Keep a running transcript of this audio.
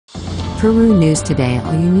Peru News Today.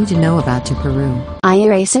 All you need to know about Peru. I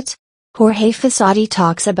erase it? Jorge Fossati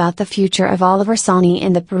talks about the future of Oliver Sonne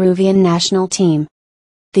in the Peruvian national team.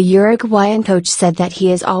 The Uruguayan coach said that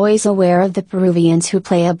he is always aware of the Peruvians who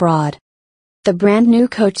play abroad. The brand new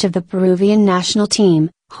coach of the Peruvian national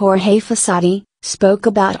team, Jorge Fossati, spoke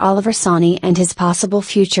about Oliver Sonne and his possible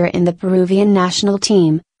future in the Peruvian national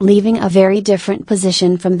team, leaving a very different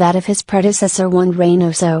position from that of his predecessor Juan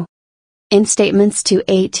Reynoso. In statements to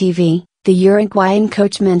ATV, the Uruguayan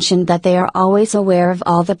coach mentioned that they are always aware of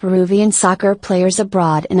all the Peruvian soccer players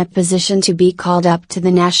abroad in a position to be called up to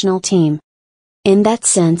the national team. In that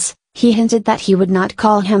sense, he hinted that he would not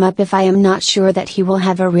call him up if I am not sure that he will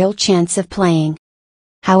have a real chance of playing.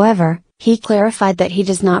 However, he clarified that he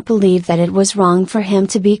does not believe that it was wrong for him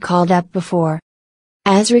to be called up before.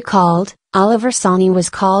 As recalled, Oliver Sonne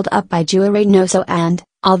was called up by Juan Reynoso and,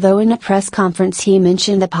 although in a press conference he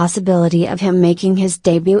mentioned the possibility of him making his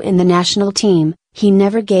debut in the national team, he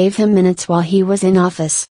never gave him minutes while he was in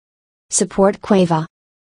office. Support Cueva.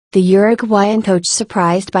 The Uruguayan coach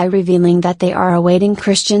surprised by revealing that they are awaiting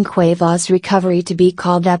Christian Cueva's recovery to be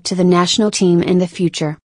called up to the national team in the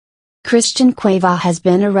future. Christian Cueva has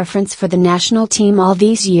been a reference for the national team all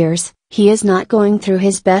these years. He is not going through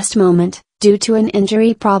his best moment, due to an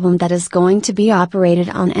injury problem that is going to be operated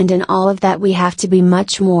on, and in all of that we have to be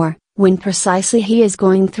much more, when precisely he is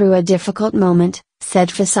going through a difficult moment, said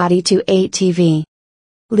Fossati to ATV.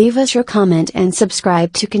 Leave us your comment and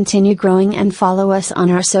subscribe to continue growing, and follow us on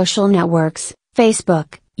our social networks,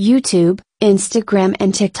 Facebook, YouTube, Instagram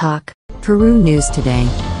and TikTok. Peru News Today.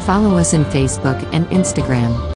 Follow us on Facebook and Instagram.